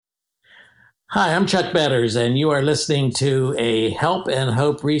Hi, I'm Chuck Betters, and you are listening to a Help and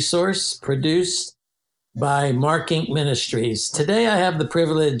Hope resource produced by Mark Inc. Ministries. Today, I have the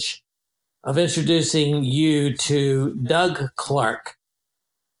privilege of introducing you to Doug Clark.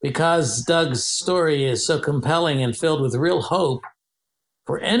 Because Doug's story is so compelling and filled with real hope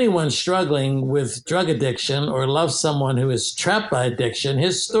for anyone struggling with drug addiction or loves someone who is trapped by addiction,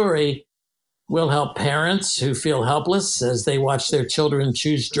 his story will help parents who feel helpless as they watch their children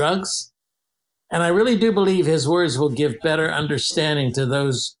choose drugs. And I really do believe his words will give better understanding to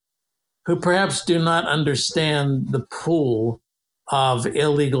those who perhaps do not understand the pool of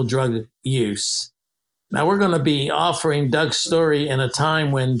illegal drug use. Now, we're going to be offering Doug's story in a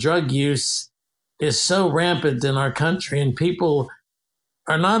time when drug use is so rampant in our country, and people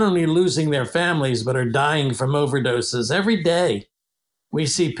are not only losing their families, but are dying from overdoses. Every day, we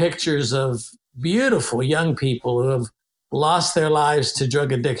see pictures of beautiful young people who have lost their lives to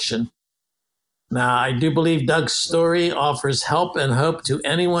drug addiction. Now, I do believe Doug's story offers help and hope to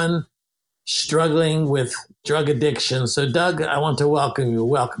anyone struggling with drug addiction. So, Doug, I want to welcome you.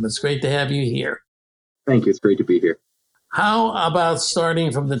 Welcome. It's great to have you here. Thank you. It's great to be here. How about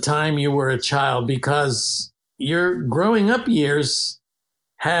starting from the time you were a child? Because your growing up years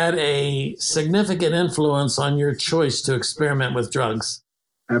had a significant influence on your choice to experiment with drugs.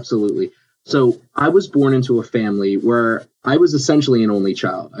 Absolutely. So I was born into a family where I was essentially an only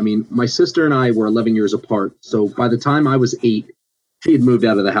child. I mean, my sister and I were 11 years apart. So by the time I was 8, she had moved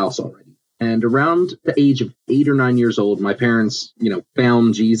out of the house already. And around the age of 8 or 9 years old, my parents,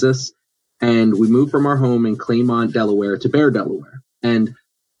 found Jesus. And we moved from our home in Claymont, Delaware to Bear, Delaware. And,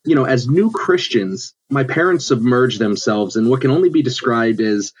 as new Christians, my parents submerged themselves in what can only be described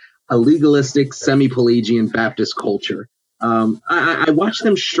as a legalistic, semi-Pelagian Baptist culture. I watched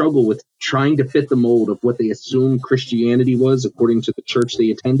them struggle with trying to fit the mold of what they assumed Christianity was according to the church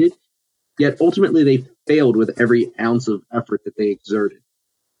they attended. Yet ultimately they failed with every ounce of effort that they exerted.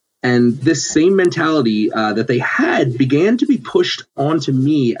 And this same mentality that they had began to be pushed onto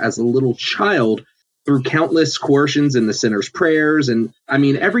me as a little child through countless coercions in the sinner's prayers. And I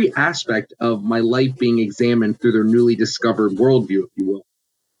mean, every aspect of my life being examined through their newly discovered worldview, if you will.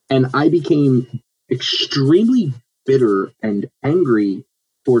 And I became extremely bitter and angry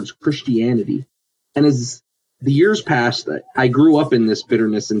towards Christianity. And as the years passed, I grew up in this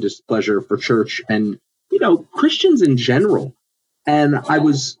bitterness and displeasure for church and, Christians in general. And I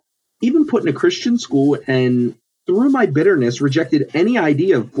was even put in a Christian school and through my bitterness rejected any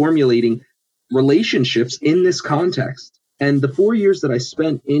idea of formulating relationships in this context. And the 4 years that I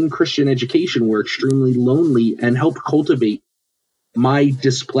spent in Christian education were extremely lonely and helped cultivate my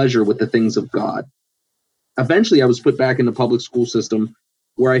displeasure with the things of God. Eventually, I was put back in the public school system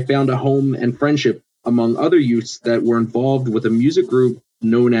where I found a home and friendship among other youths that were involved with a music group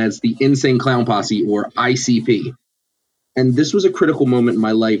known as the Insane Clown Posse, or ICP. And this was a critical moment in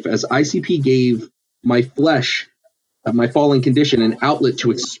my life as ICP gave my flesh, my fallen condition, an outlet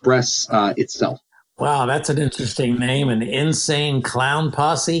to express itself. Wow, that's an interesting name, an Insane Clown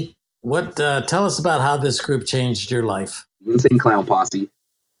Posse. Tell us about how this group changed your life. Insane Clown Posse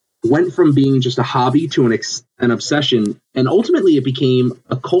went from being just a hobby to an obsession, and ultimately it became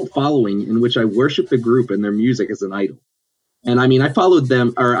a cult following in which I worshiped the group and their music as an idol. And I mean, I followed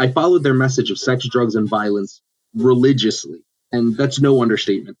their message of sex, drugs, and violence religiously, and that's no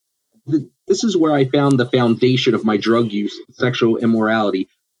understatement. This is where I found the foundation of my drug use, sexual immorality.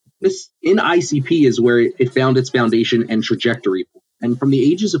 This in ICP is where it found its foundation and trajectory. And from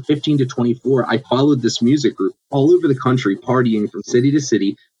the ages of 15 to 24, I followed this music group all over the country, partying from city to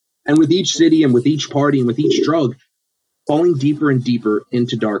city. And with each city and with each party and with each drug, falling deeper and deeper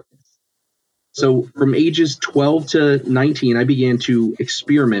into darkness. So from ages 12 to 19, I began to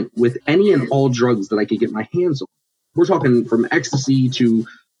experiment with any and all drugs that I could get my hands on. We're talking from ecstasy to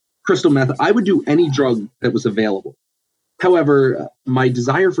crystal meth. I would do any drug that was available. However, my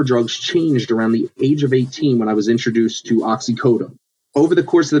desire for drugs changed around the age of 18 when I was introduced to oxycodone. Over the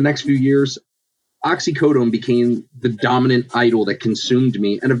course of the next few years, oxycodone became the dominant idol that consumed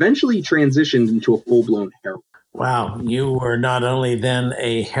me and eventually transitioned into a full-blown heroin. Wow, you were not only then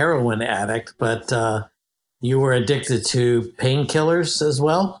a heroin addict, but you were addicted to painkillers as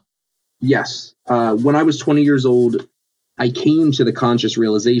well? Yes. When I was 20 years old, I came to the conscious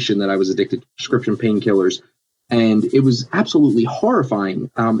realization that I was addicted to prescription painkillers, and it was absolutely horrifying,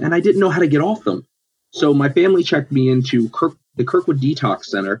 and I didn't know how to get off them. So my family checked me into the Kirkwood Detox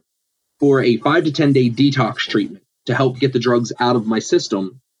Center for a 5 to 10 day detox treatment to help get the drugs out of my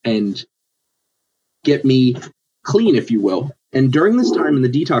system and get me clean, if you will. And during this time in the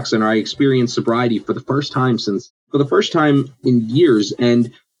detox center, I experienced sobriety for the first time in years.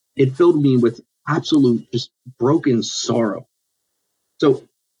 And it filled me with absolute just broken sorrow. So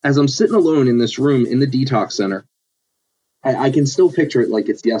as I'm sitting alone in this room in the detox center, I can still picture it like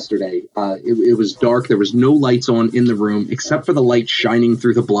it's yesterday. It was dark. There was no lights on in the room except for the light shining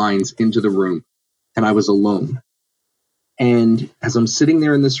through the blinds into the room. And I was alone. And as I'm sitting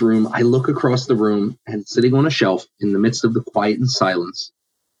there in this room, I look across the room, and sitting on a shelf in the midst of the quiet and silence,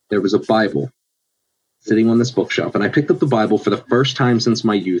 there was a Bible sitting on this bookshelf. And I picked up the Bible for the first time since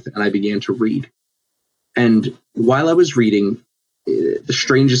my youth, and I began to read. And while I was reading, the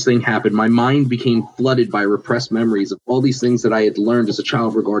strangest thing happened. My mind became flooded by repressed memories of all these things that I had learned as a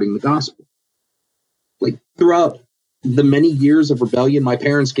child regarding the gospel. Like throughout the many years of rebellion, my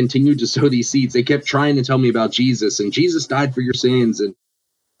parents continued to sow these seeds. They kept trying to tell me about Jesus, and Jesus died for your sins, and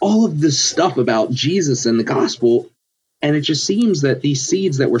all of this stuff about Jesus and the gospel. And it just seems that these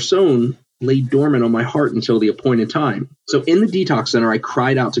seeds that were sown lay dormant on my heart until the appointed time. So in the detox center, I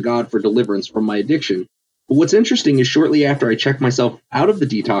cried out to God for deliverance from my addiction. But what's interesting is shortly after I checked myself out of the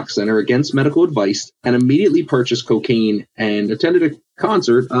detox center against medical advice and immediately purchased cocaine and attended a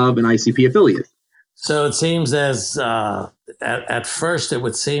concert of an ICP affiliate. So it seems as at first it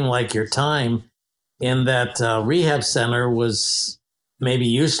would seem like your time in that rehab center was maybe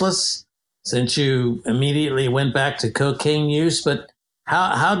useless since you immediately went back to cocaine use. But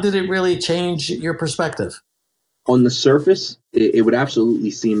how did it really change your perspective? On the surface, it would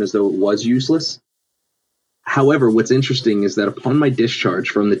absolutely seem as though it was useless. However, what's interesting is that upon my discharge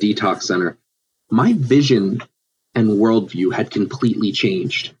from the detox center, my vision and worldview had completely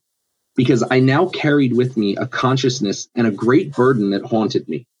changed because I now carried with me a consciousness and a great burden that haunted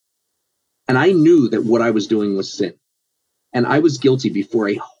me. And I knew that what I was doing was sin, and I was guilty before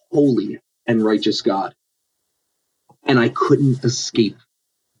a holy and righteous God. And I couldn't escape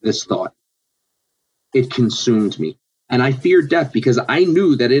this thought. It consumed me. And I feared death because I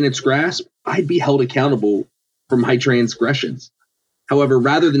knew that in its grasp, I'd be held accountable for my transgressions. However,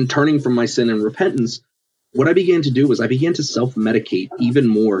 rather than turning from my sin in repentance, what I began to do was I began to self-medicate even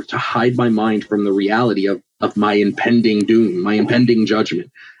more to hide my mind from the reality of my impending doom, my impending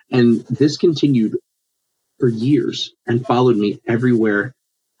judgment. And this continued for years and followed me everywhere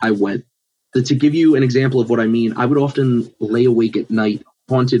I went. To give you an example of what I mean, I would often lay awake at night,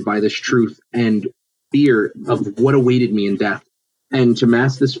 haunted by this truth and fear of what awaited me in death. And to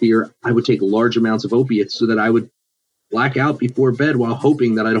mask this fear, I would take large amounts of opiates so that I would black out before bed while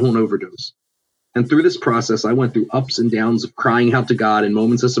hoping that I don't overdose. And through this process, I went through ups and downs of crying out to God in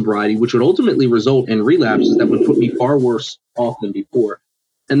moments of sobriety, which would ultimately result in relapses that would put me far worse off than before.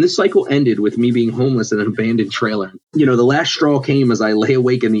 And this cycle ended with me being homeless in an abandoned trailer. You know, the last straw came as I lay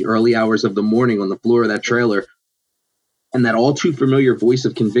awake in the early hours of the morning on the floor of that trailer. And that all too familiar voice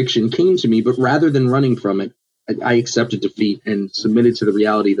of conviction came to me, but rather than running from it, I accepted defeat and submitted to the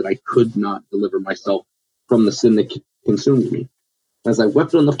reality that I could not deliver myself from the sin that consumed me. As I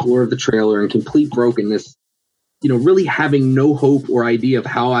wept on the floor of the trailer in complete brokenness, really having no hope or idea of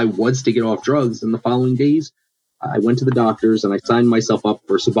how I was to get off drugs, in the following days, I went to the doctors and I signed myself up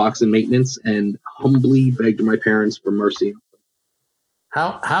for Suboxone maintenance and humbly begged my parents for mercy.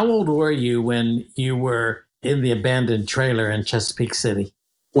 How old were you when you were in the abandoned trailer in Chesapeake City?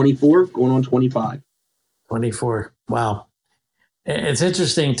 24, going on 25. 24. Wow. It's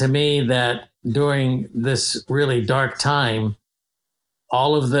interesting to me that during this really dark time,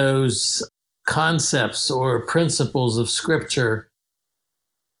 all of those concepts or principles of Scripture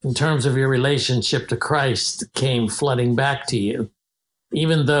in terms of your relationship to Christ came flooding back to you.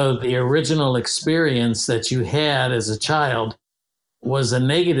 Even though the original experience that you had as a child was a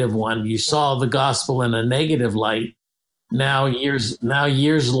negative one, you saw the gospel in a negative light. Now years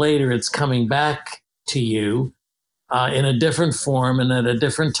later, it's coming back to you in a different form and at a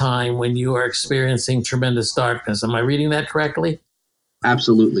different time when you are experiencing tremendous darkness. Am I reading that correctly?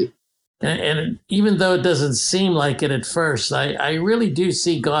 Absolutely. And even though it doesn't seem like it at first, I really do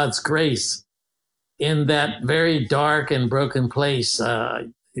see God's grace in that very dark and broken place.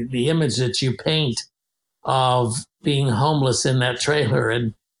 The image that you paint of being homeless in that trailer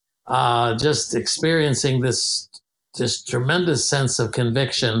and just experiencing this tremendous sense of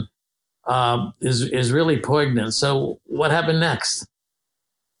conviction is really poignant. So what happened next?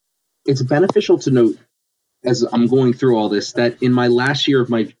 It's beneficial to note, as I'm going through all this, that in my last year of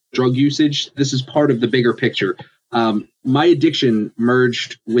my drug usage, this is part of the bigger picture. My addiction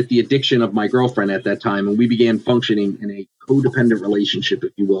merged with the addiction of my girlfriend at that time, and we began functioning in a codependent relationship,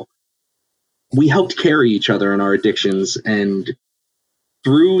 if you will. We helped carry each other in our addictions, and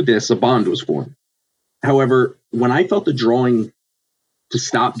through this, a bond was formed. However, when I felt the drawing to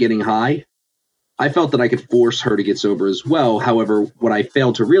stop getting high, I felt that I could force her to get sober as well. However, what I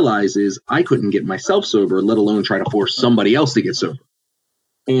failed to realize is I couldn't get myself sober, let alone try to force somebody else to get sober.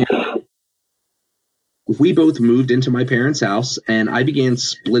 And we both moved into my parents' house, and I began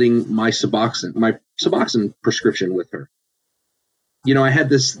splitting my Suboxone prescription with her. You know, I had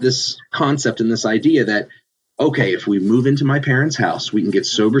this concept and this idea that, okay, if we move into my parents' house, we can get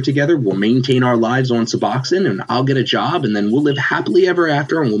sober together, we'll maintain our lives on Suboxone, and I'll get a job, and then we'll live happily ever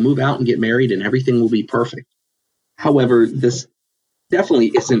after, and we'll move out and get married, and everything will be perfect. However, this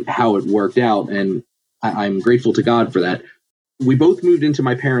definitely isn't how it worked out, and I'm grateful to God for that. We both moved into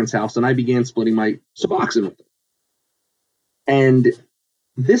my parents' house, and I began splitting my Suboxone with them. And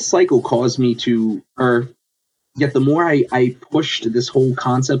this cycle caused me to, yet the more I pushed this whole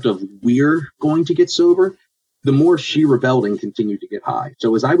concept of we're going to get sober, the more she rebelled and continued to get high.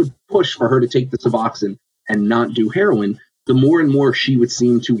 So as I would push for her to take the Suboxone and not do heroin, the more and more she would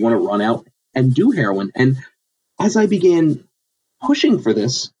seem to want to run out and do heroin. And as I began pushing for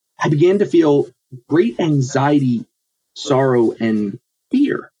this, I began to feel great anxiety, sorrow, and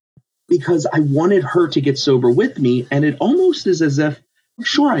fear because I wanted her to get sober with me. And it almost is as if,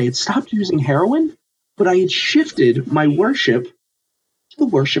 sure, I had stopped using heroin, but I had shifted my worship to the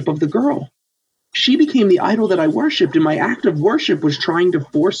worship of the girl. She became the idol that I worshipped, and my act of worship was trying to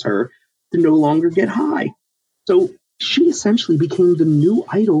force her to no longer get high. So she essentially became the new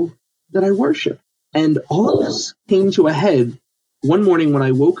idol that I worship. And all of this came to a head one morning when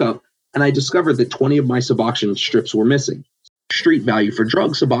I woke up and I discovered that 20 of my Suboxone strips were missing. Street value for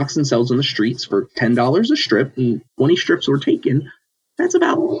drugs, Suboxone sells in the streets for $10 a strip, and 20 strips were taken. That's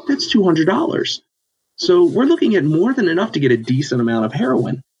 $200. So we're looking at more than enough to get a decent amount of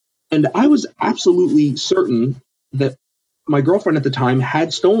heroin. And I was absolutely certain that my girlfriend at the time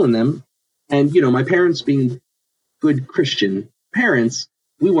had stolen them. And, you know, my parents being good Christian parents,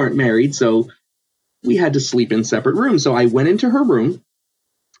 we weren't married, so we had to sleep in separate rooms. So I went into her room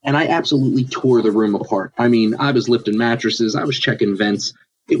and I absolutely tore the room apart. I mean, I was lifting mattresses, I was checking vents.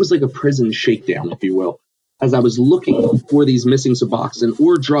 It was like a prison shakedown, if you will, as I was looking for these missing Suboxone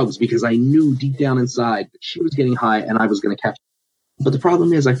or drugs because I knew deep down inside that she was getting high and I was going to catch her. But the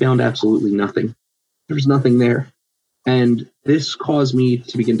problem is I found absolutely nothing. There was nothing there. And this caused me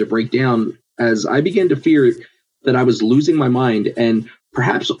to begin to break down as I began to fear that I was losing my mind. And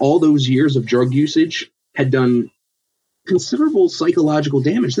perhaps all those years of drug usage had done considerable psychological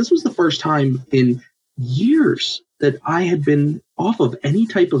damage. This was the first time in years that I had been off of any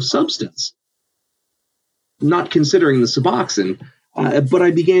type of substance, not considering the Suboxone. But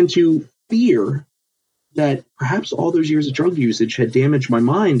I began to fear that perhaps all those years of drug usage had damaged my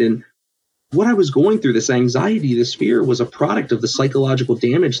mind. And what I was going through, this anxiety, this fear, was a product of the psychological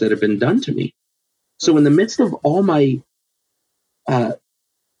damage that had been done to me. So in the midst of all my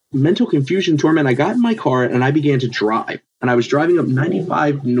mental confusion, torment, I got in my car and I began to drive. And I was driving up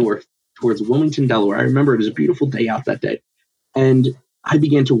 95 north towards Wilmington, Delaware. I remember it was a beautiful day out that day. And I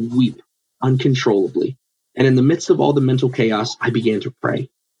began to weep uncontrollably. And in the midst of all the mental chaos, I began to pray.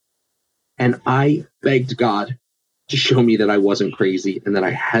 And I begged God to show me that I wasn't crazy and that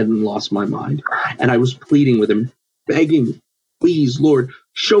I hadn't lost my mind. And I was pleading with him, begging, please, Lord,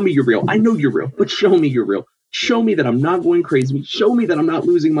 show me you're real. I know you're real, but show me you're real. Show me that I'm not going crazy. Show me that I'm not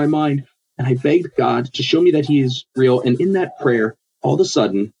losing my mind. And I begged God to show me that he is real. And in that prayer, all of a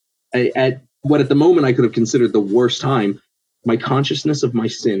sudden, at what at the moment I could have considered the worst time, my consciousness of my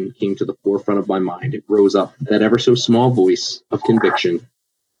sin came to the forefront of my mind. It rose up, that ever so small voice of conviction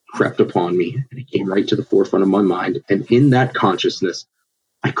crept upon me, and it came right to the forefront of my mind. And in that consciousness,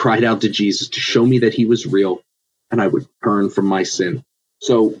 I cried out to Jesus to show me that he was real and I would turn from my sin.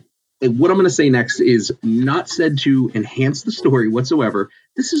 So what I'm going to say next is not said to enhance the story whatsoever.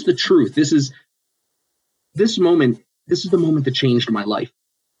 This is the truth. This is the moment that changed my life.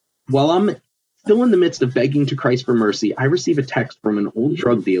 While I'm still in the midst of begging to Christ for mercy, I receive a text from an old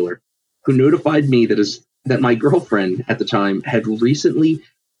drug dealer who notified me that my girlfriend at the time had recently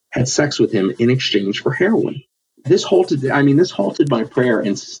had sex with him in exchange for heroin. This halted my prayer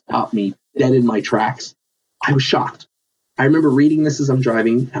and stopped me dead in my tracks. I was shocked. I remember reading this as I'm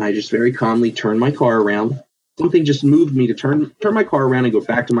driving, and I just very calmly turned my car around. Something just moved me to turn my car around and go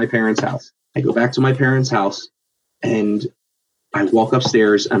back to my parents' house. I go back to my parents' house, and I walk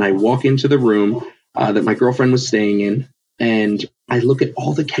upstairs, and I walk into the room that my girlfriend was staying in, and I look at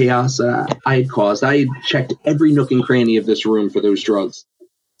all the chaos I had caused. I had checked every nook and cranny of this room for those drugs.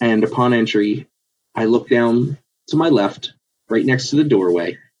 And upon entry, I look down to my left, right next to the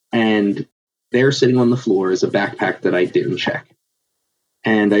doorway, and there sitting on the floor is a backpack that I didn't check.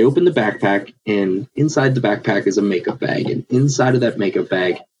 And I open the backpack, and inside the backpack is a makeup bag. And inside of that makeup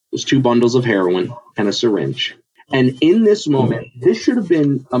bag was 2 bundles of heroin and a syringe. And in this moment, this should have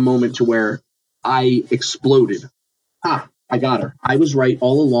been a moment to where I exploded. I got her. I was right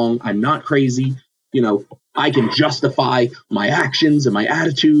all along. I'm not crazy. I can justify my actions and my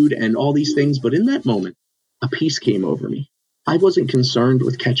attitude and all these things. But in that moment, a peace came over me. I wasn't concerned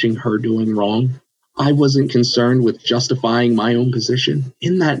with catching her doing wrong. I wasn't concerned with justifying my own position.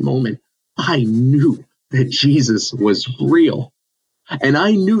 In that moment, I knew that Jesus was real. And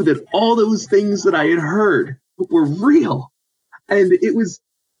I knew that all those things that I had heard were real. And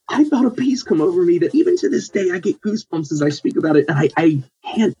I felt a peace come over me that even to this day, I get goosebumps as I speak about it. And I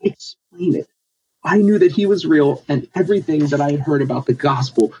can't explain it. I knew that he was real and everything that I had heard about the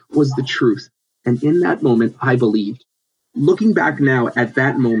gospel was the truth. And in that moment, I believed. Looking back now at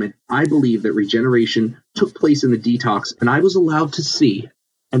that moment, I believe that regeneration took place in the detox and I was allowed to see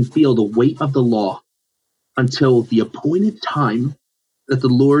and feel the weight of the law until the appointed time that the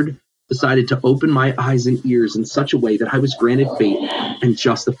Lord decided to open my eyes and ears in such a way that I was granted faith and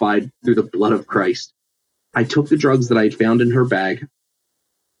justified through the blood of Christ. I took the drugs that I had found in her bag,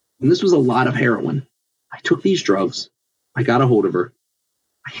 and this was a lot of heroin. I took these drugs, I got a hold of her,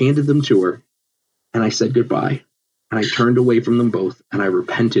 I handed them to her, and I said goodbye. And I turned away from them both, and I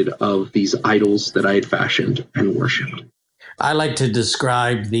repented of these idols that I had fashioned and worshipped. I like to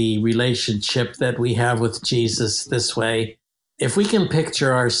describe the relationship that we have with Jesus this way. If we can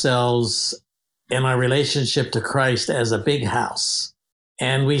picture ourselves in our relationship to Christ as a big house,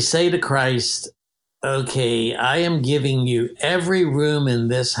 and we say to Christ, okay, I am giving you every room in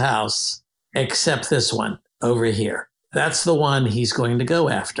this house except this one over here. That's the one he's going to go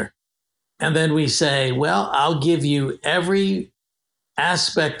after. And then we say, well, I'll give you every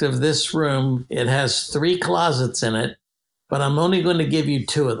aspect of this room. It has 3 closets in it, but I'm only going to give you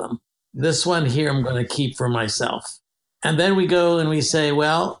 2 of them. This one here I'm going to keep for myself. And then we go and we say,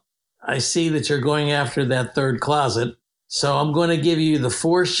 well, I see that you're going after that 3rd closet, so I'm going to give you the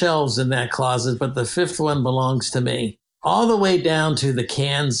 4 shelves in that closet, but the 5th one belongs to me. All the way down to the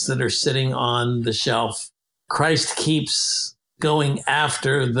cans that are sitting on the shelf. Christ keeps going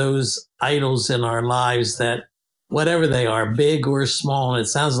after those idols in our lives that, whatever they are, big or small, and it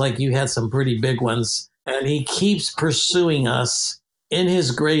sounds like you had some pretty big ones, and he keeps pursuing us in his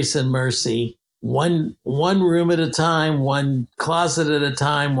grace and mercy, one room at a time, 1 closet at a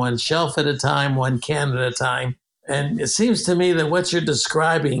time, 1 shelf at a time, 1 can at a time. And it seems to me that what you're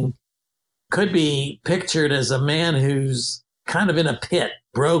describing could be pictured as a man who's kind of in a pit,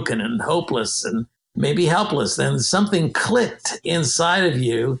 broken and hopeless and maybe helpless. Then something clicked inside of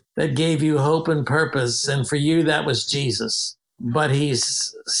you that gave you hope and purpose. And for you, that was Jesus. But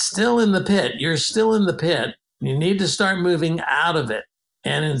he's still in the pit. You're still in the pit. You need to start moving out of it.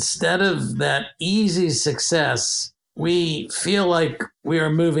 And instead of that easy success, we feel like we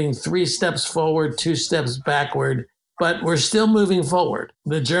are moving 3 steps forward, 2 steps backward, but we're still moving forward.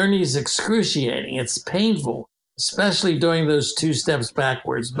 The journey is excruciating. It's painful, especially during those 2 steps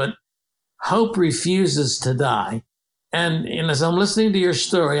backwards. But hope refuses to die. And as I'm listening to your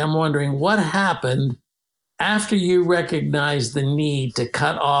story, I'm wondering what happened after you recognized the need to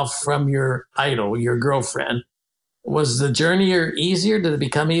cut off from your idol, your girlfriend. Was the journey easier? Did it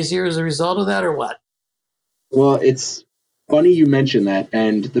become easier as a result of that, or what? Well, it's funny you mention that,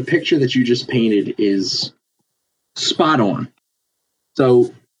 and the picture that you just painted is spot on.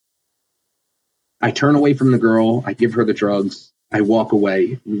 So I turn away from the girl, I give her the drugs, I walk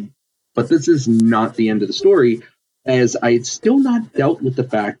away. But this is not the end of the story, as I had still not dealt with the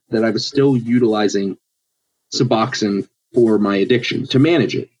fact that I was still utilizing Suboxone for my addiction to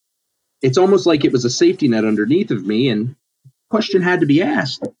manage it. It's almost like it was a safety net underneath of me, and the question had to be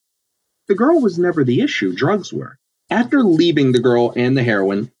asked. The girl was never the issue, drugs were. After leaving the girl and the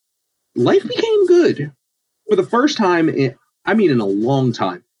heroin, life became good. For the first time, in a long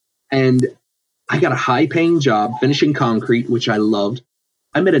time. And I got a high-paying job finishing concrete, which I loved.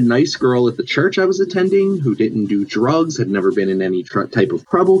 I met a nice girl at the church I was attending who didn't do drugs, had never been in any type of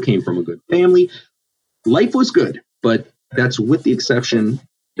trouble, came from a good family. Life was good, but that's with the exception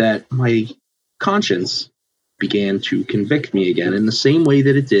that my conscience began to convict me again in the same way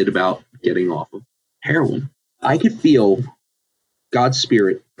that it did about getting off of heroin. I could feel God's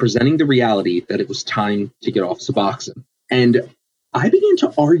Spirit presenting the reality that it was time to get off Suboxone. And I began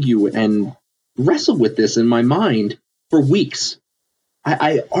to argue and wrestle with this in my mind for weeks.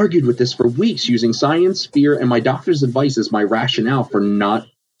 I argued with this for weeks using science, fear, and my doctor's advice as my rationale for not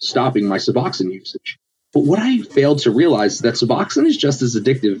stopping my Suboxone usage. But what I failed to realize is that Suboxone is just as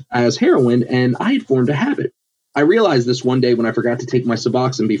addictive as heroin, and I had formed a habit. I realized this one day when I forgot to take my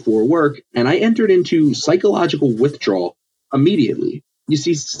Suboxone before work, and I entered into psychological withdrawal immediately. You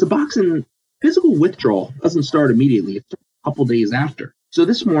see, Suboxone physical withdrawal doesn't start immediately. It's a couple days after. So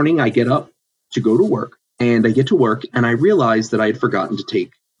this morning I get up to go to work, and I get to work and I realize that I had forgotten to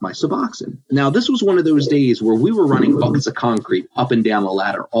take my Suboxone. Now, this was one of those days where we were running buckets of concrete up and down the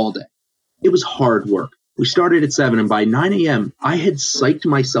ladder all day. It was hard work. We started at 7, and by 9 a.m., I had psyched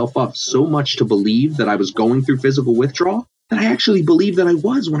myself up so much to believe that I was going through physical withdrawal that I actually believed that I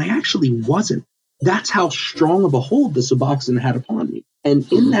was when I actually wasn't. That's how strong of a hold the Suboxone had upon me.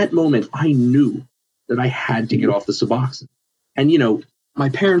 And in that moment, I knew that I had to get off the Suboxone. And, my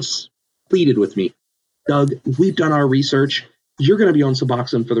parents pleaded with me, Doug, we've done our research. You're going to be on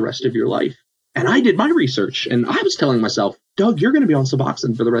Suboxone for the rest of your life. And I did my research, and I was telling myself, Doug, you're going to be on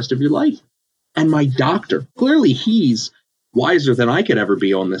Suboxone for the rest of your life. And my doctor, clearly he's wiser than I could ever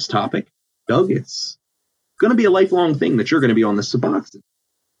be on this topic. Doug, it's going to be a lifelong thing that you're going to be on this Suboxone.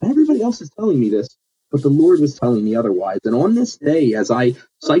 Everybody else is telling me this, but the Lord was telling me otherwise. And on this day, as I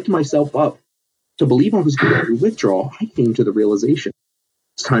psyched myself up to believe I was going through withdrawal, I came to the realization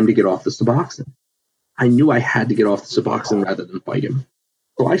it's time to get off the Suboxone. I knew I had to get off the Suboxone rather than fight him.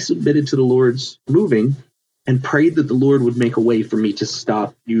 So I submitted to the Lord's moving and prayed that the Lord would make a way for me to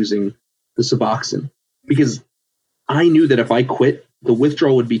stop using the Suboxone, because I knew that if I quit, the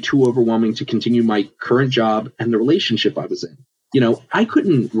withdrawal would be too overwhelming to continue my current job and the relationship I was in. I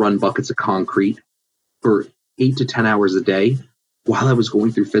couldn't run buckets of concrete for 8 to 10 hours a day while I was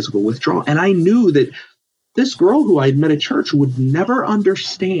going through physical withdrawal. And I knew that this girl who I had met at church would never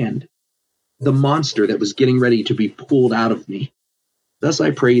understand the monster that was getting ready to be pulled out of me. Thus,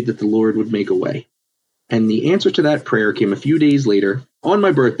 I prayed that the Lord would make a way. And the answer to that prayer came a few days later, on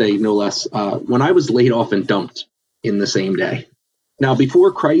my birthday, no less, when I was laid off and dumped in the same day. Now,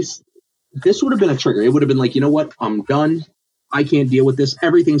 before Christ, this would have been a trigger. It would have been like, you know what? I'm done. I can't deal with this.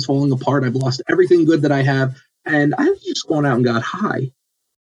 Everything's falling apart. I've lost everything good that I have. And I've just gone out and got high.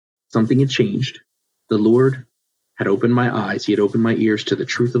 Something had changed. The Lord had opened my eyes. He had opened my ears to the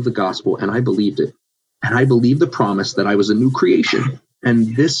truth of the gospel, and I believed it. And I believed the promise that I was a new creation.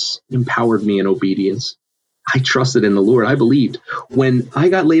 And this empowered me in obedience. I trusted in the Lord. I believed. When I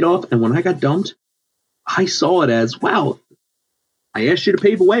got laid off and when I got dumped, I saw it as, wow, I asked you to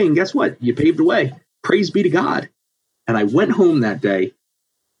pave a way, and guess what? You paved a way. Praise be to God. And I went home that day,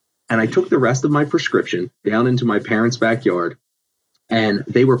 and I took the rest of my prescription down into my parents' backyard, and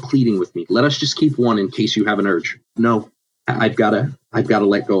they were pleading with me, let us just keep one in case you have an urge. No, I've got to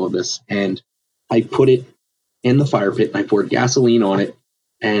let go of this. And I put it in the fire pit, and I poured gasoline on it,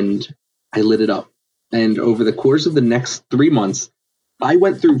 and I lit it up. And over the course of the next 3 months, I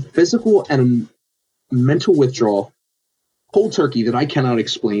went through physical and mental withdrawal, cold turkey, that I cannot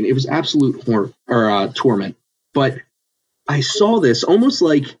explain. It was absolute torment. But I saw this almost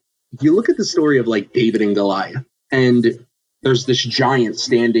like, you look at the story of like David and Goliath, and there's this giant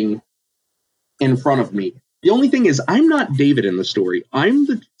standing in front of me. The only thing is, I'm not David in the story. I'm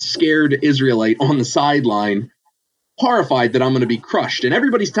the scared Israelite on the sideline, horrified that I'm going to be crushed. And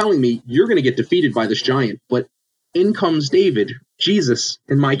everybody's telling me, you're going to get defeated by this giant. But in comes David, Jesus,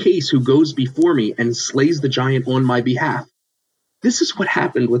 in my case, who goes before me and slays the giant on my behalf. This is what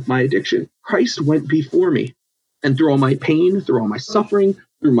happened with my addiction. Christ went before me. And through all my pain, through all my suffering,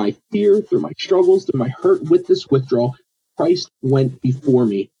 through my fear, through my struggles, through my hurt with this withdrawal, Christ went before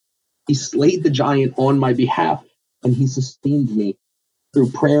me. He slayed the giant on my behalf, and he sustained me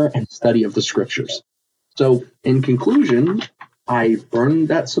through prayer and study of the scriptures. So in conclusion, I burned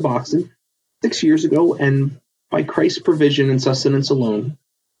that Suboxone 6 years ago, and by Christ's provision and sustenance alone,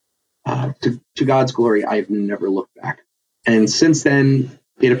 to God's glory, I've never looked back. And since then,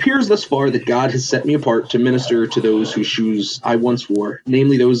 it appears thus far that God has set me apart to minister to those whose shoes I once wore,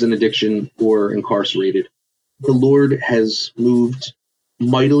 namely those in addiction or incarcerated. The Lord has moved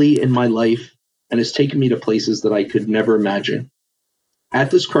mightily in my life and has taken me to places that I could never imagine. At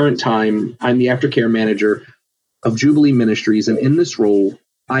this current time, I'm the aftercare manager of Jubilee Ministries, and in this role,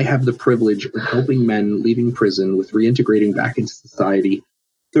 I have the privilege of helping men leaving prison with reintegrating back into society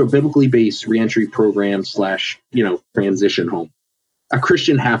through a biblically based reentry program / transition home. A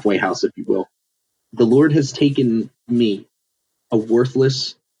Christian halfway house, if you will. The Lord has taken me, a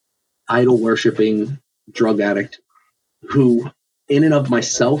worthless, idol-worshiping drug addict, who, in and of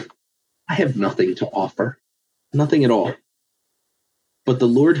myself, I have nothing to offer. Nothing at all. But the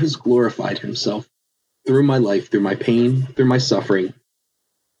Lord has glorified himself through my life, through my pain, through my suffering,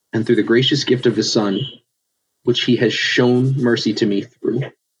 and through the gracious gift of his Son, which he has shown mercy to me through.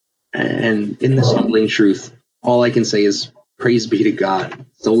 And in this humbling truth, all I can say is, praise be to God.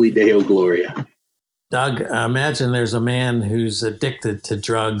 Soli Deo Gloria. Doug, imagine there's a man who's addicted to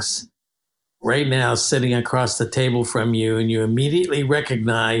drugs, right now sitting across the table from you, and you immediately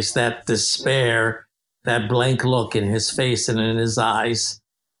recognize that despair, that blank look in his face and in his eyes,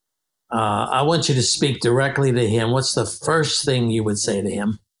 I want you to speak directly to him. What's the first thing you would say to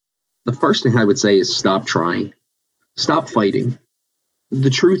him? The first thing I would say is stop trying. Stop fighting. The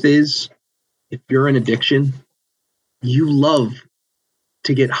truth is, if you're in addiction, you love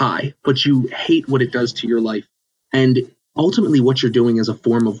to get high, but you hate what it does to your life. And ultimately, what you're doing is a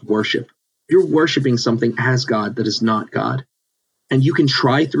form of worship. You're worshiping something as God that is not God. And you can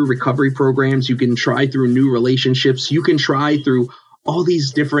try through recovery programs. You can try through new relationships. You can try through all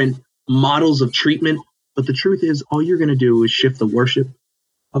these different models of treatment. But the truth is, all you're going to do is shift the worship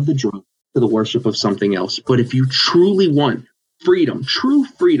of the drug to the worship of something else. But if you truly want freedom, true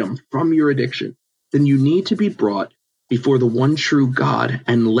freedom from your addiction, then you need to be brought before the one true God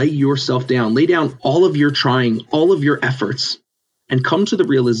and lay yourself down. Lay down all of your trying, all of your efforts, and come to the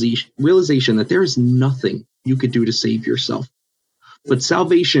realization that there is nothing you could do to save yourself. But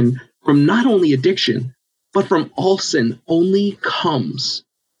salvation from not only addiction, but from all sin only comes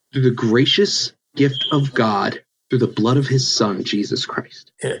through the gracious gift of God, through the blood of his Son, Jesus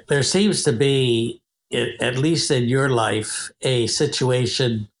Christ. There seems to be, at least in your life, a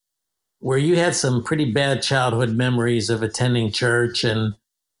situation where you had some pretty bad childhood memories of attending church and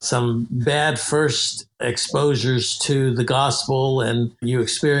some bad first exposures to the gospel, and you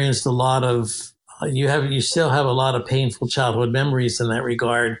experienced a lot of, you still have a lot of painful childhood memories in that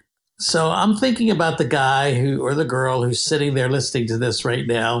regard. So I'm thinking about the guy or the girl who's sitting there listening to this right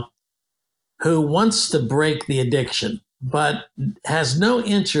now, who wants to break the addiction, but has no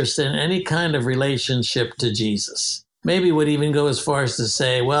interest in any kind of relationship to Jesus. Maybe would even go as far as to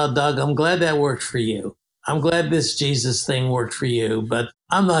say, well, Doug, I'm glad that worked for you. I'm glad this Jesus thing worked for you, but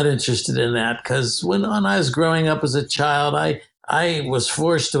I'm not interested in that, because when I was growing up as a child, I was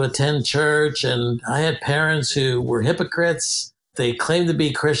forced to attend church, and I had parents who were hypocrites. They claimed to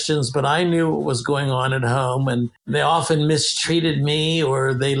be Christians, but I knew what was going on at home, and they often mistreated me,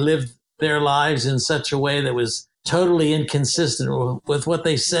 or they lived their lives in such a way that was totally inconsistent with what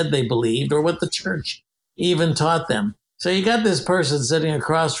they said they believed or what the church even taught them. So you got this person sitting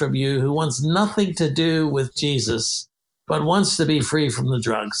across from you who wants nothing to do with Jesus, but wants to be free from the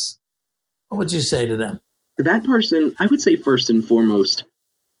drugs. What would you say to them? To that person, I would say first and foremost,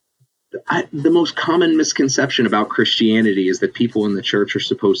 the most common misconception about Christianity is that people in the church are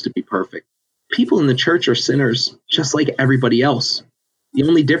supposed to be perfect. People in the church are sinners just like everybody else. The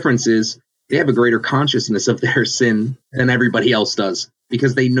only difference is they have a greater consciousness of their sin than everybody else does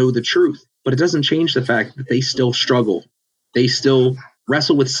because they know the truth. But it doesn't change the fact that they still struggle. They still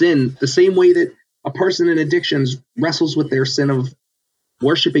wrestle with sin the same way that a person in addictions wrestles with their sin of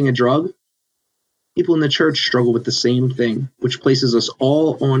worshiping a drug. People in the church struggle with the same thing, which places us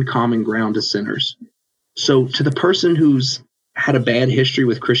all on common ground as sinners. So to the person who's had a bad history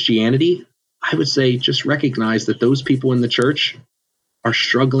with Christianity, I would say just recognize that those people in the church are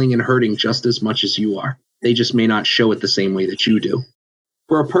struggling and hurting just as much as you are. They just may not show it the same way that you do.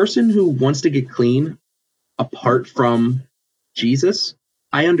 For a person who wants to get clean apart from Jesus,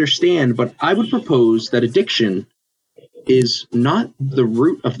 I understand, but I would propose that addiction is not the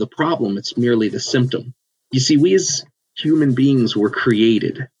root of the problem. It's merely the symptom. You see, we as human beings were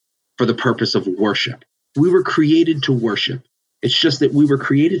created for the purpose of worship. We were created to worship. It's just that we were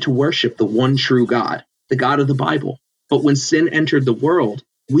created to worship the one true God, the God of the Bible. But when sin entered the world,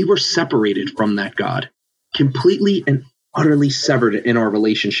 we were separated from that God, completely and utterly severed in our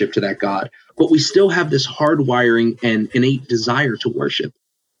relationship to that God. But we still have this hardwiring and innate desire to worship.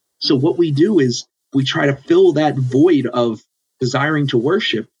 So what we do is we try to fill that void of desiring to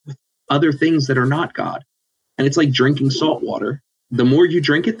worship with other things that are not God. And it's like drinking salt water. The more you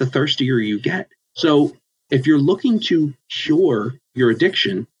drink it, the thirstier you get. So if you're looking to cure your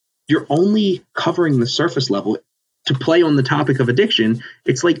addiction, you're only covering the surface level. To play on the topic of addiction,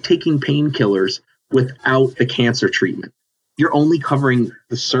 it's like taking painkillers without the cancer treatment. You're only covering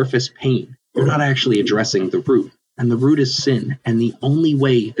the surface pain. You're not actually addressing the root. And the root is sin. And the only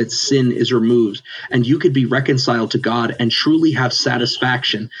way that sin is removed and you could be reconciled to God and truly have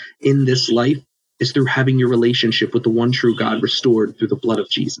satisfaction in this life is through having your relationship with the one true God restored through the blood of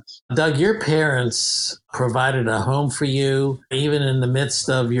Jesus. Doug, your parents provided a home for you, even in the midst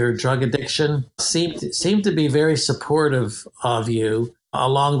of your drug addiction, seemed to be very supportive of you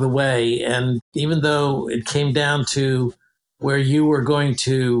along the way. And even though it came down to where you were going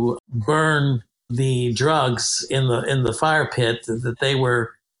to burn the drugs in the fire pit, that they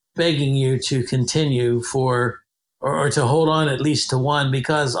were begging you to continue or to hold on at least to one,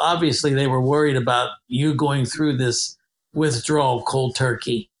 because obviously they were worried about you going through this withdrawal cold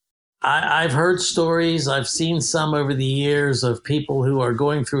turkey. I've heard stories, I've seen some over the years of people who are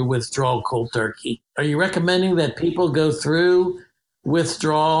going through withdrawal cold turkey. Are you recommending that people go through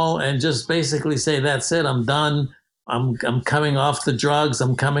withdrawal and just basically say, that's it, I'm done. I'm coming off the drugs,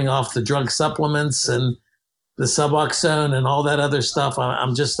 I'm coming off the drug supplements and the Suboxone and all that other stuff.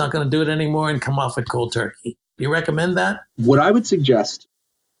 I'm just not going to do it anymore and come off it cold turkey. Do you recommend that? What I would suggest,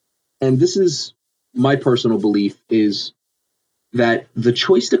 and this is my personal belief, is that the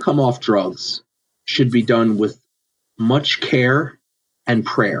choice to come off drugs should be done with much care and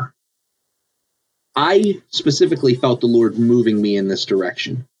prayer. I specifically felt the Lord moving me in this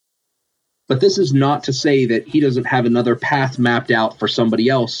direction. But this is not to say that he doesn't have another path mapped out for somebody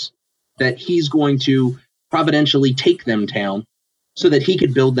else, that he's going to providentially take them down so that he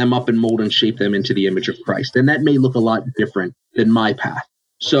could build them up and mold and shape them into the image of Christ. And that may look a lot different than my path.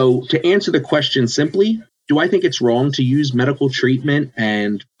 So to answer the question simply, do I think it's wrong to use medical treatment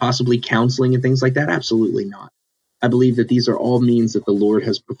and possibly counseling and things like that? Absolutely not. I believe that these are all means that the Lord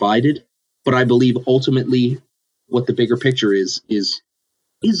has provided. But I believe ultimately what the bigger picture is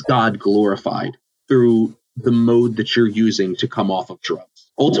God glorified through the mode that you're using to come off of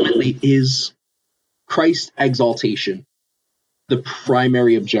drugs? Ultimately, is Christ's exaltation the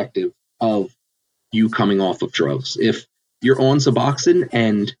primary objective of you coming off of drugs? If you're on Suboxone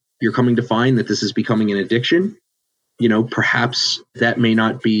and you're coming to find that this is becoming an addiction, perhaps that may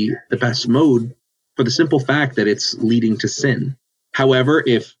not be the best mode for the simple fact that it's leading to sin. However,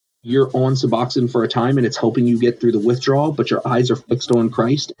 if you're on Suboxone for a time and it's helping you get through the withdrawal, but your eyes are fixed on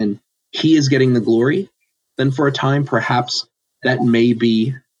Christ and he is getting the glory, then for a time, perhaps that may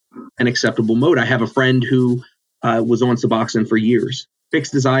be an acceptable mode. I have a friend who was on Suboxone for years,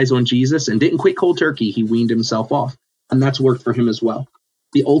 fixed his eyes on Jesus and didn't quit cold turkey. He weaned himself off, and that's worked for him as well.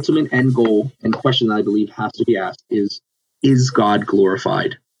 The ultimate end goal and question that I believe has to be asked is God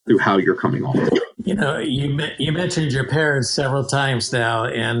glorified through how you're coming off the drug? You mentioned your parents several times now,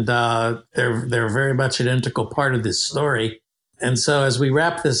 and they're very much an integral part of this story. And so as we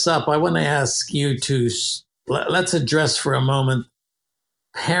wrap this up, I want to ask you to let's address for a moment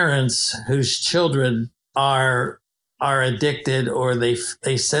parents whose children are addicted, or they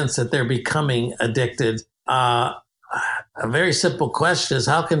sense that they're becoming addicted. A very simple question is,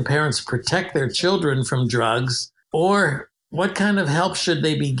 how can parents protect their children from drugs, or what kind of help should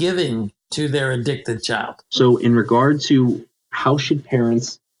they be giving to their addicted child? So in regard to how should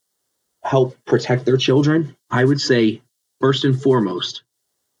parents help protect their children, I would say, first and foremost,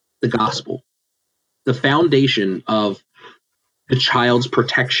 the gospel. The foundation of the child's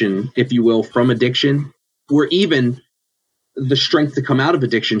protection, if you will, from addiction, or even the strength to come out of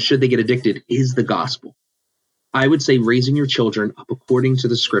addiction should they get addicted, is the gospel. I would say raising your children up according to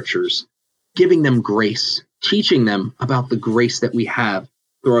the scriptures, giving them grace, teaching them about the grace that we have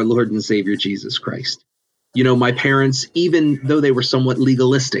through our Lord and Savior, Jesus Christ. My parents, even though they were somewhat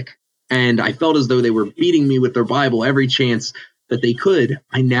legalistic, and I felt as though they were beating me with their Bible every chance that they could,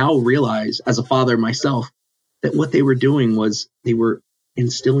 I now realize as a father myself that what they were doing was they were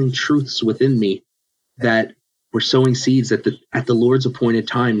instilling truths within me that were sowing seeds at the Lord's appointed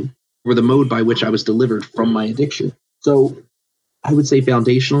time were the mode by which I was delivered from my addiction. So I would say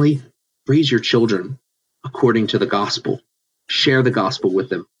foundationally, raise your children according to the gospel. Share the gospel with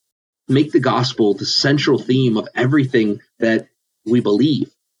them. Make the gospel the central theme of everything that we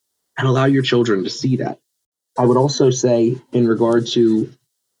believe, and allow your children to see that. I would also say, in regard to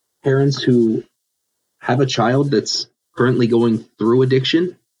parents who have a child that's currently going through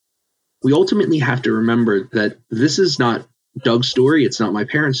addiction, we ultimately have to remember that this is not Doug's story. It's not my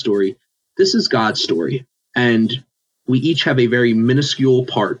parents' story. This is God's story. And we each have a very minuscule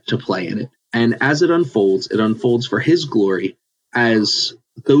part to play in it. And as it unfolds for his glory, as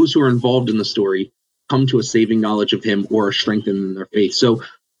those who are involved in the story come to a saving knowledge of him or are strengthened in their faith. So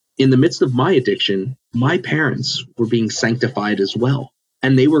in the midst of my addiction, my parents were being sanctified as well,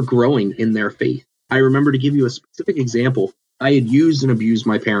 and they were growing in their faith. I remember, to give you a specific example, I had used and abused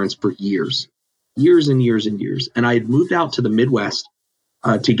my parents for years and years and years. And I had moved out to the Midwest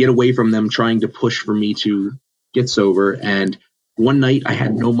to get away from them trying to push for me to get sober. And one night I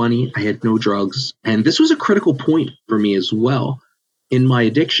had no money, I had no drugs. And this was a critical point for me as well in my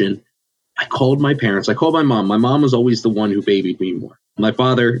addiction. I called my parents. I called my mom. My mom was always the one who babied me more. My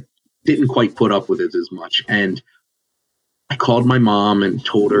father didn't quite put up with it as much. And I called my mom and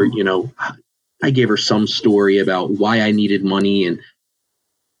told her, I gave her some story about why I needed money. And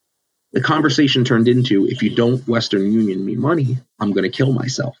the conversation turned into, if you don't Western Union me money, I'm going to kill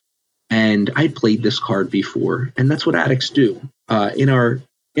myself. And I played this card before, and that's what addicts do. In our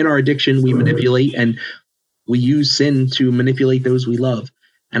addiction, we manipulate, and we use sin to manipulate those we love.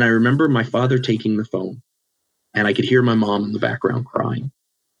 And I remember my father taking the phone, and I could hear my mom in the background crying.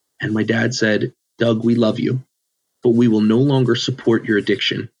 And my dad said, "Doug, we love you, but we will no longer support your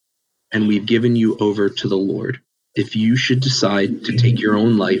addiction, and we've given you over to the Lord. If you should decide to take your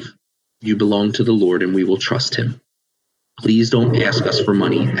own life, you belong to the Lord, and we will trust him. Please don't ask us for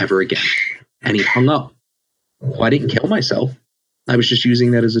money ever again." And he hung up. Well, I didn't kill myself. I was just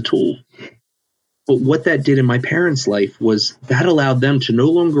using that as a tool. But what that did in my parents' life was that allowed them to no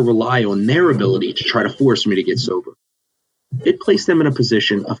longer rely on their ability to try to force me to get sober. It placed them in a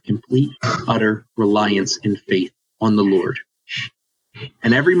position of complete, utter reliance and faith on the Lord.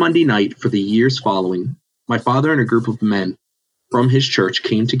 And every Monday night for the years following, my father and a group of men from his church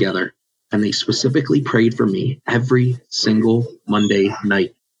came together, and they specifically prayed for me every single Monday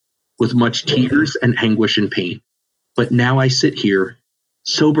night with much tears and anguish and pain. But now I sit here,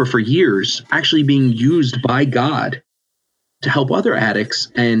 sober for years, actually being used by God to help other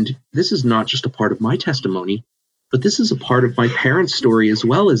addicts. And this is not just a part of my testimony, but this is a part of my parents' story as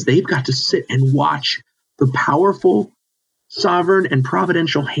well, as they've got to sit and watch the powerful, sovereign, and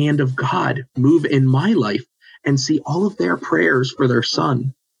providential hand of God move in my life and see all of their prayers for their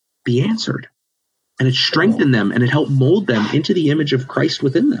son be answered. And it strengthened them, and it helped mold them into the image of Christ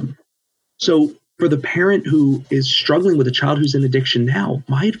within them. So for the parent who is struggling with a child who's in addiction now,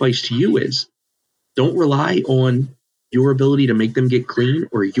 my advice to you is don't rely on your ability to make them get clean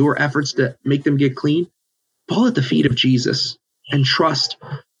or your efforts to make them get clean. Fall at the feet of Jesus and trust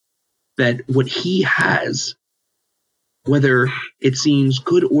that what he has, whether it seems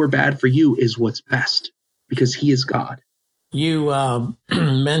good or bad for you, is what's best, because he is God. You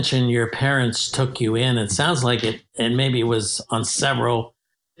mentioned your parents took you in. It sounds like it, and maybe it was on several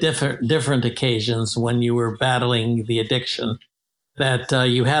different occasions when you were battling the addiction, that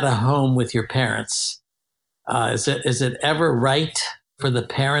you had a home with your parents. Is it ever right for the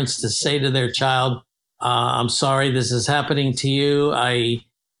parents to say to their child, "I'm sorry, this is happening to you.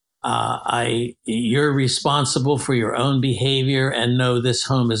 You're responsible for your own behavior, and no, this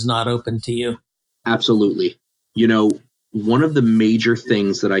home is not open to you"? Absolutely. You know, one of the major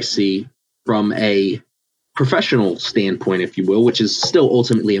things that I see from a professional standpoint, if you will, which is still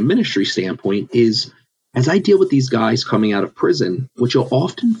ultimately a ministry standpoint, is as I deal with these guys coming out of prison, what you'll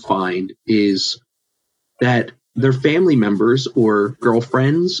often find is that their family members or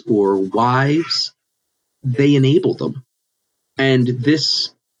girlfriends or wives, they enable them. And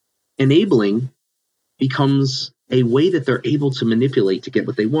this enabling becomes a way that they're able to manipulate to get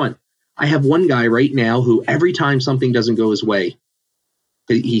what they want. I have one guy right now who every time something doesn't go his way,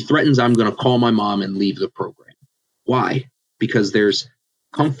 he threatens, "I'm going to call my mom and leave the program." Why? Because there's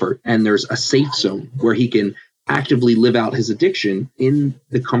comfort and there's a safe zone where he can actively live out his addiction in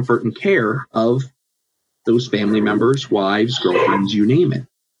the comfort and care of those family members, wives, girlfriends, you name it.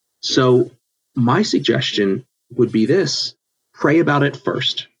 So my suggestion would be this: pray about it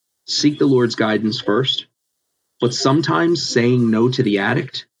first. Seek the Lord's guidance first. But sometimes saying no to the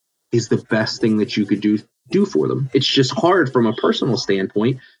addict is the best thing that you could do for them. It's just hard from a personal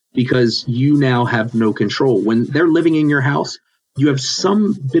standpoint because you now have no control. When they're living in your house, you have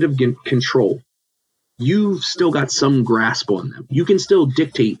some bit of control. You've still got some grasp on them. You can still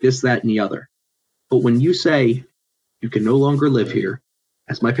dictate this, that, and the other. But when you say you can no longer live here,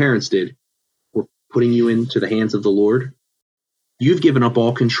 as my parents did, we're putting you into the hands of the Lord, you've given up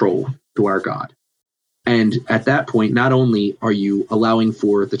all control to our God. And at that point, not only are you allowing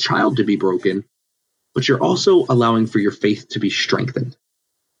for the child to be broken, but you're also allowing for your faith to be strengthened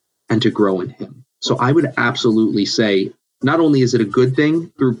and to grow in him. So I would absolutely say, not only is it a good thing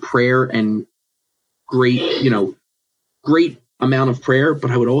through prayer and great amount of prayer,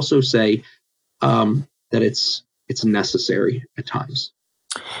 but I would also say that it's necessary at times.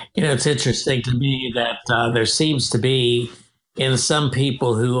 It's interesting to me that there seems to be, in some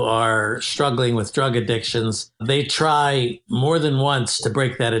people who are struggling with drug addictions, they try more than once to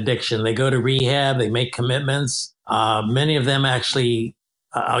break that addiction. They go to rehab, they make commitments. Many of them actually,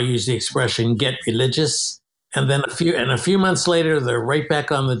 I'll use the expression, get religious. And then a few months later, they're right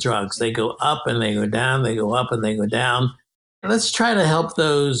back on the drugs. They go up and they go down, they go up and they go down. Let's try to help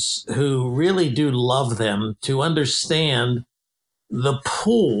those who really do love them to understand the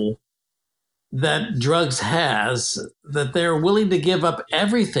pull that drugs has, that they're willing to give up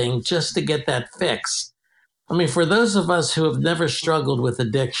everything just to get that fix. I mean, for those of us who have never struggled with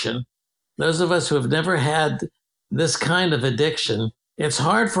addiction, those of us who have never had this kind of addiction, it's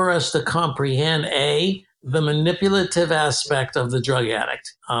hard for us to comprehend, the manipulative aspect of the drug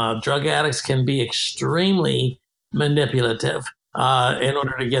addict. Drug addicts can be extremely manipulative in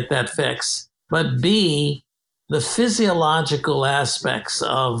order to get that fix. But B, the physiological aspects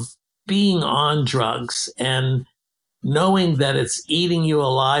of being on drugs and knowing that it's eating you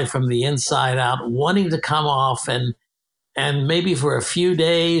alive from the inside out, wanting to come off and maybe for a few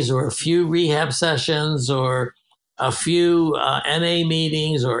days or a few rehab sessions or a few NA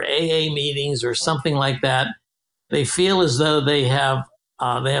meetings or AA meetings or something like that, they feel as though they have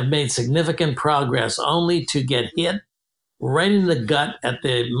made significant progress, only to get hit right in the gut at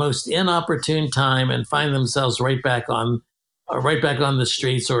the most inopportune time and find themselves right back on the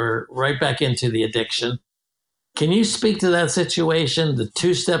streets or right back into the addiction. Can you speak to that situation, the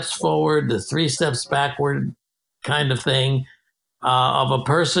 2 steps forward, the 3 steps backward kind of thing of a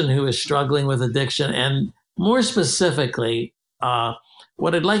person who is struggling with addiction? And more specifically,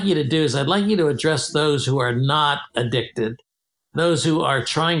 what I'd like you to do is I'd like you to address those who are not addicted, those who are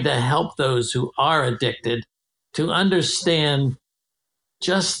trying to help those who are addicted to understand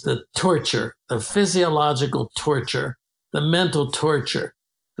just the torture, the physiological torture, the mental torture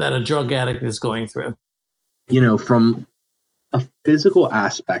that a drug addict is going through. From a physical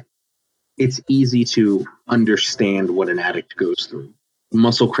aspect, it's easy to understand what an addict goes through.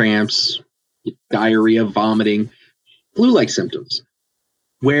 Muscle cramps, diarrhea, vomiting, flu-like symptoms.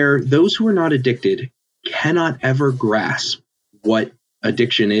 Where those who are not addicted cannot ever grasp what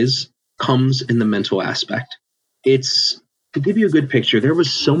addiction is, comes in the mental aspect. It's, to give you a good picture, there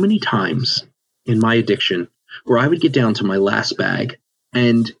was so many times in my addiction where I would get down to my last bag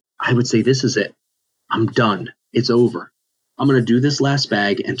and I would say, this is it. I'm done. It's over. I'm going to do this last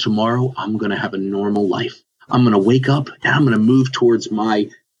bag, and tomorrow I'm going to have a normal life. I'm going to wake up and I'm going to move towards my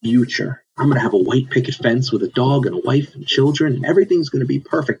future. I'm going to have a white picket fence with a dog and a wife and children, and everything's going to be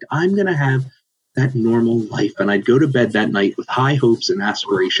perfect. I'm going to have that normal life. And I'd go to bed that night with high hopes and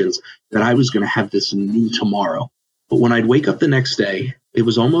aspirations that I was going to have this new tomorrow. But when I'd wake up the next day, it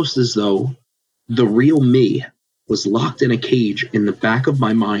was almost as though the real me was locked in a cage in the back of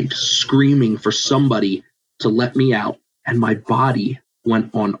my mind, screaming for somebody to let me out. And my body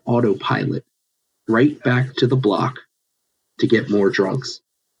went on autopilot right back to the block to get more drugs.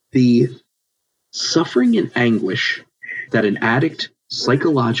 The suffering and anguish that an addict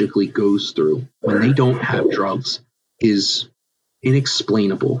psychologically goes through when they don't have drugs is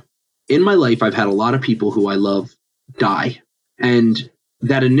inexplainable. In my life, I've had a lot of people who I love die. And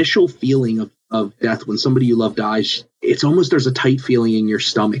that initial feeling of death, when somebody you love dies, it's almost there's a tight feeling in your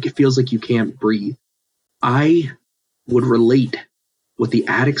stomach. It feels like you can't breathe. I would relate what the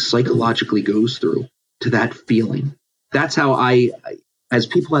addict psychologically goes through to that feeling. That's how as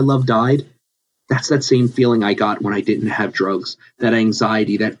people I love died, that's that same feeling I got when I didn't have drugs. That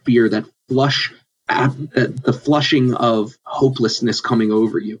anxiety, that fear, that the flushing of hopelessness coming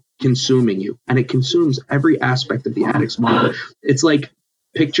over you, consuming you. And it consumes every aspect of the addict's mind. It's like,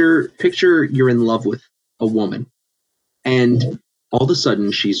 picture you're in love with a woman, and all of a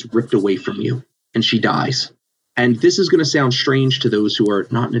sudden she's ripped away from you and she dies. And this is going to sound strange to those who are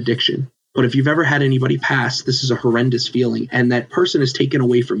not in addiction, but if you've ever had anybody pass, this is a horrendous feeling. And that person is taken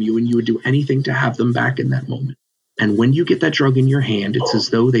away from you, and you would do anything to have them back in that moment. And when you get that drug in your hand, it's as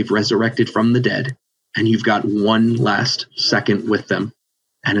though they've resurrected from the dead, and you've got one last second with them.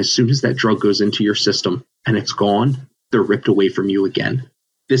 And as soon as that drug goes into your system and it's gone, they're ripped away from you again.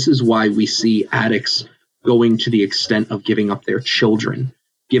 This is why we see addicts going to the extent of giving up their children,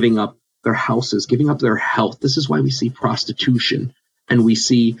 giving up their houses, giving up their health. This is why we see prostitution, and we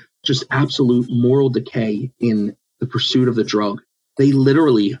see just absolute moral decay in the pursuit of the drug. They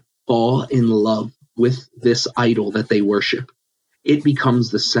literally fall in love with this idol that they worship. It becomes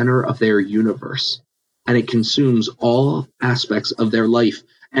the center of their universe, and it consumes all aspects of their life.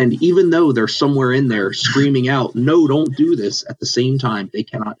 And even though they're somewhere in there screaming out, no, don't do this, at the same time, they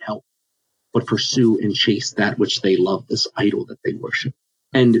cannot help but pursue and chase that which they love, this idol that they worship.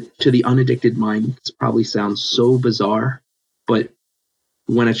 And to the unaddicted mind, this probably sounds so bizarre, but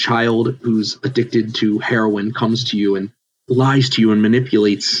when a child who's addicted to heroin comes to you and lies to you and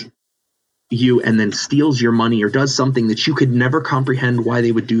manipulates you and then steals your money or does something that you could never comprehend why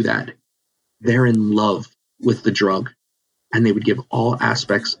they would do that, they're in love with the drug, and they would give all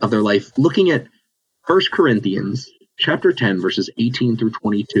aspects of their life. Looking at 1 Corinthians chapter 10, verses 18 through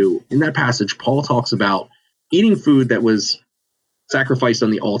 22, in that passage, Paul talks about eating food that was sacrificed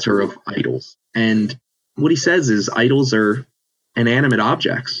on the altar of idols. And what he says is idols are inanimate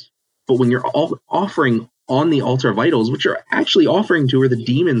objects. But when you're offering on the altar of idols, what you're actually offering to are the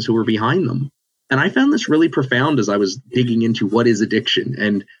demons who are behind them. And I found this really profound as I was digging into what is addiction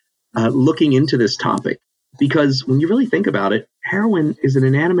and looking into this topic. Because when you really think about it, heroin is an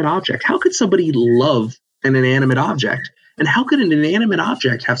inanimate object. How could somebody love an inanimate object? And how could an inanimate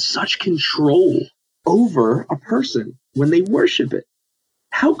object have such control over a person when they worship it.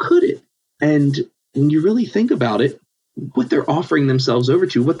 How could it? And when you really think about it, what they're offering themselves over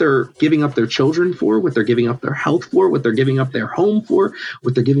to, what they're giving up their children for, what they're giving up their health for, what they're giving up their home for,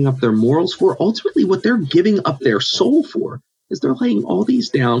 what they're giving up their morals for, ultimately what they're giving up their soul for, is they're laying all these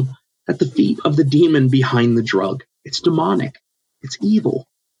down at the feet of the demon behind the drug. It's demonic. It's evil.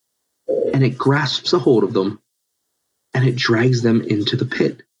 And it grasps a hold of them and it drags them into the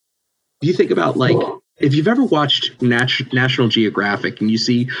pit. You think about, like, if you've ever watched National Geographic and you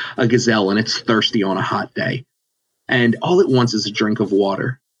see a gazelle and it's thirsty on a hot day, and all it wants is a drink of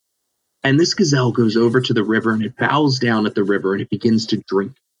water. And this gazelle goes over to the river and it bows down at the river and it begins to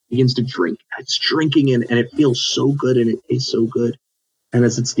drink. It's drinking and it feels so good and it tastes so good. And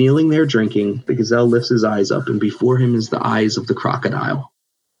as it's kneeling there drinking, the gazelle lifts his eyes up, and before him is the eyes of the crocodile.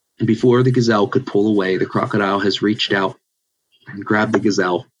 And before the gazelle could pull away, the crocodile has reached out and grabbed the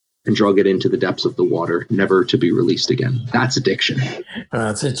gazelle and drug it into the depths of the water, never to be released again. That's addiction.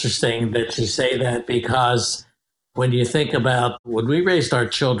 It's interesting that you say that, because when you think about when we raised our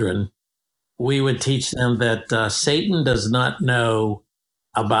children, we would teach them that Satan does not know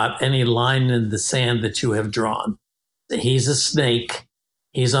about any line in the sand that you have drawn. He's a snake.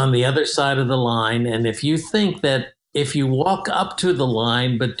 He's on the other side of the line. And if you think that if you walk up to the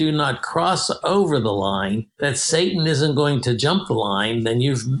line but do not cross over the line, that Satan isn't going to jump the line, then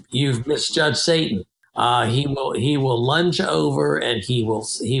you've misjudged Satan. He will lunge over and he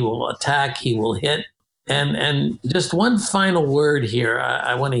will attack. He will hit. And just one final word here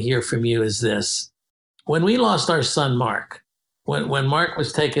I want to hear from you is this. When we lost our son, Mark, when Mark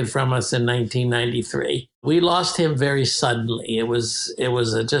was taken from us in 1993, we lost him very suddenly. It was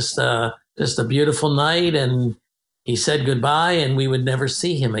just a beautiful night, and he said goodbye, and we would never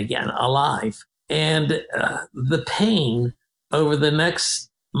see him again alive. And the pain over the next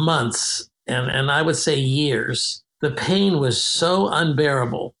months, and I would say years, the pain was so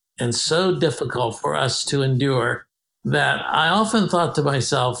unbearable and so difficult for us to endure that I often thought to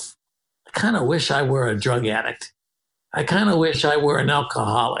myself, I kind of wish I were a drug addict. I kind of wish I were an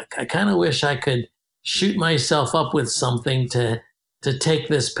alcoholic. I kind of wish I could shoot myself up with something to take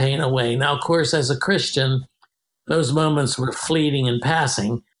this pain away. Now, of course, as a Christian, those moments were fleeting and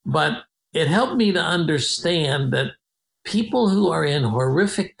passing, but it helped me to understand that people who are in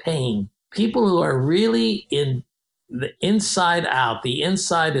horrific pain, people who are really in the inside out, the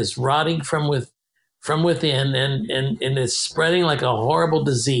inside is rotting from within and it's spreading like a horrible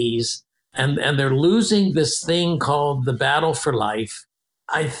disease, and they're losing this thing called the battle for life.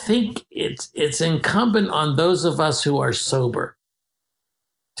 I think it's incumbent on those of us who are sober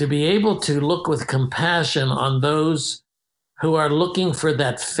to be able to look with compassion on those who are looking for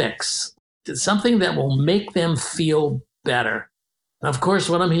that fix, something that will make them feel better. Of course,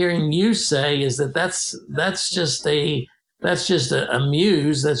 what I'm hearing you say is that's just a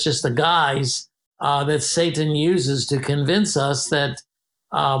muse, that's just a guise that Satan uses to convince us that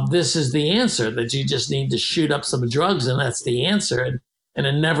this is the answer, that you just need to shoot up some drugs and that's the answer. And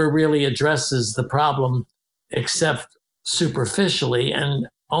it never really addresses the problem except superficially and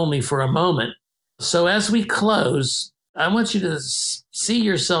only for a moment. So as we close, I want you to see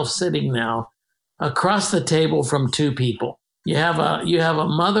yourself sitting now across the table from two people. You have a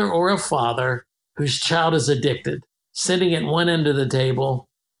mother or a father whose child is addicted, sitting at one end of the table,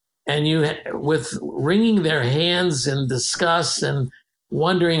 and with wringing their hands in disgust and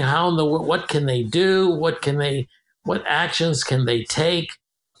wondering what can they do, what actions can they take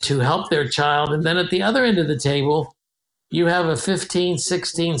to help their child. And then at the other end of the table, you have a 15,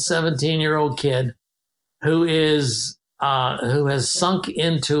 16, 17-year-old kid who has sunk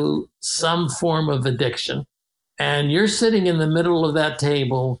into some form of addiction. And you're sitting in the middle of that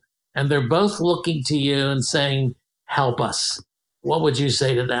table, and they're both looking to you and saying, help us. What would you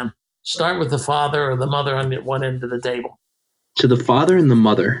say to them? Start with the father or the mother on one end of the table. To the father and the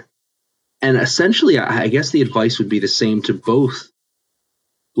mother, and essentially, I guess the advice would be the same to both,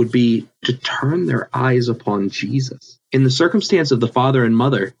 would be to turn their eyes upon Jesus. In the circumstance of the father and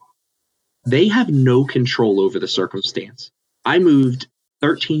mother, they have no control over the circumstance. I moved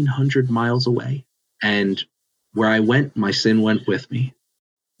 1,300 miles away, and where I went, my sin went with me.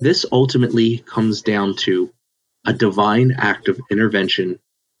 This ultimately comes down to a divine act of intervention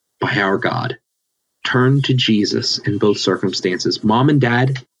by our God. Turn to Jesus in both circumstances. Mom and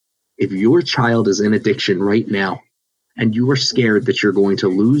dad, if your child is in addiction right now and you are scared that you're going to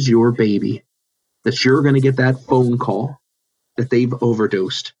lose your baby, that you're going to get that phone call that they've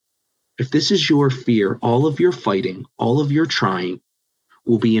overdosed, if this is your fear, all of your fighting, all of your trying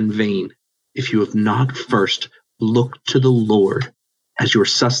will be in vain if you have not first looked to the Lord as your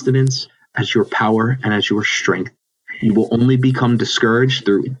sustenance, as your power and as your strength. You will only become discouraged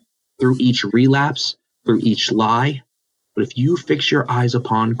through each relapse, through each lie. But if you fix your eyes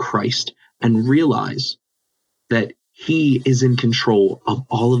upon Christ and realize that he is in control of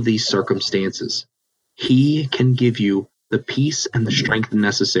all of these circumstances, he can give you the peace and the strength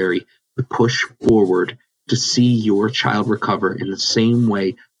necessary to push forward to see your child recover in the same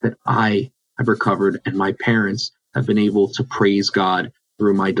way that I have recovered and my parents have been able to praise God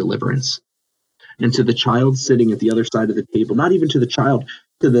through my deliverance. And to the child sitting at the other side of the table, not even to the child,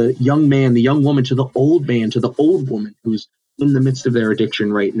 to the young man, the young woman, to the old man, to the old woman who's in the midst of their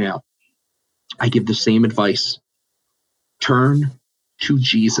addiction right now, I give the same advice. Turn to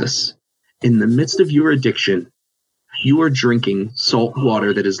Jesus. In the midst of your addiction, you are drinking salt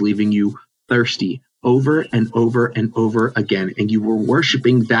water that is leaving you thirsty over and over and over again, and you are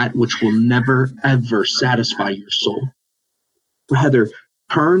worshiping that which will never, ever satisfy your soul. Rather,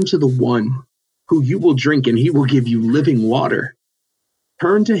 turn to the one who you will drink, and he will give you living water.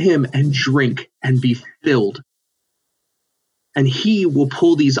 Turn to him and drink and be filled, and he will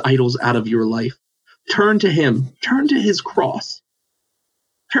pull these idols out of your life. Turn to him. Turn to his cross.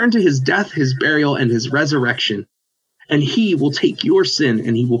 Turn to his death, his burial, and his resurrection. And he will take your sin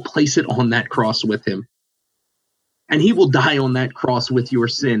and he will place it on that cross with him. And he will die on that cross with your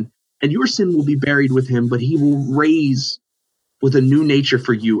sin. And your sin will be buried with him, but he will raise with a new nature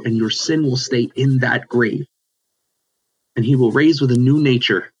for you, and your sin will stay in that grave. And he will raise with a new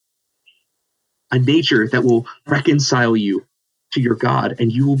nature, a nature that will reconcile you to your God,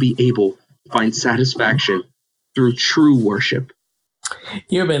 and you will be able to find satisfaction through true worship.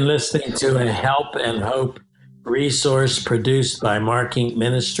 You've been listening to a Help and Hope resource produced by Mark Inc.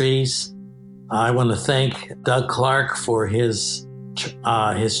 Ministries. I want to thank Doug Clark for his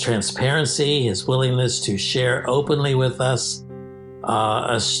transparency, his willingness to share openly with us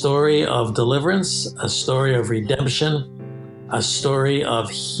a story of deliverance, a story of redemption, a story of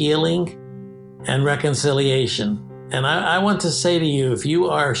healing and reconciliation. And I want to say to you, if you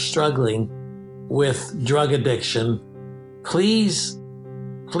are struggling with drug addiction, please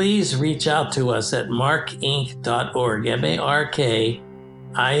reach out to us at markinc.org,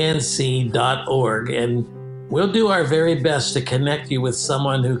 markinc.org, and we'll do our very best to connect you with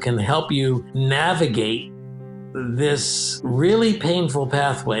someone who can help you navigate this really painful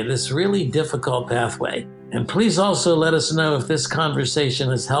pathway, this really difficult pathway. And please also let us know if this conversation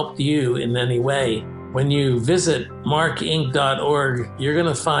has helped you in any way. When you visit markinc.org, you're going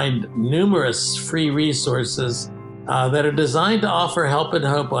to find numerous free resources that are designed to offer help and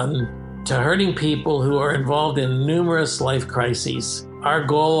hope to hurting people who are involved in numerous life crises. Our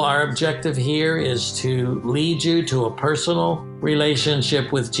goal, our objective here is to lead you to a personal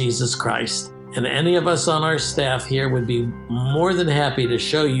relationship with Jesus Christ. And any of us on our staff here would be more than happy to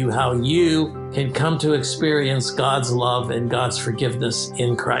show you how you can come to experience God's love and God's forgiveness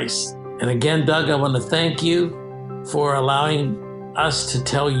in Christ. And again, Doug, I want to thank you for allowing us to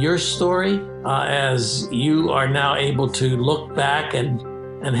tell your story as you are now able to look back and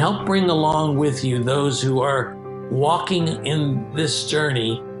help bring along with you those who are walking in this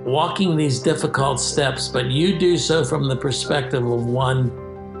journey, walking these difficult steps, but you do so from the perspective of one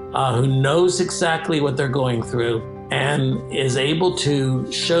who knows exactly what they're going through and is able to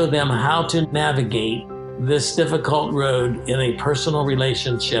show them how to navigate this difficult road in a personal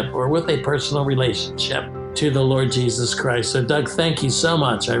relationship or with a personal relationship to the Lord Jesus Christ. So Doug, thank you so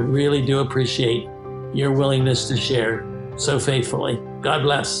much. I really do appreciate your willingness to share so faithfully. God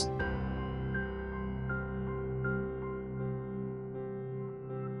bless.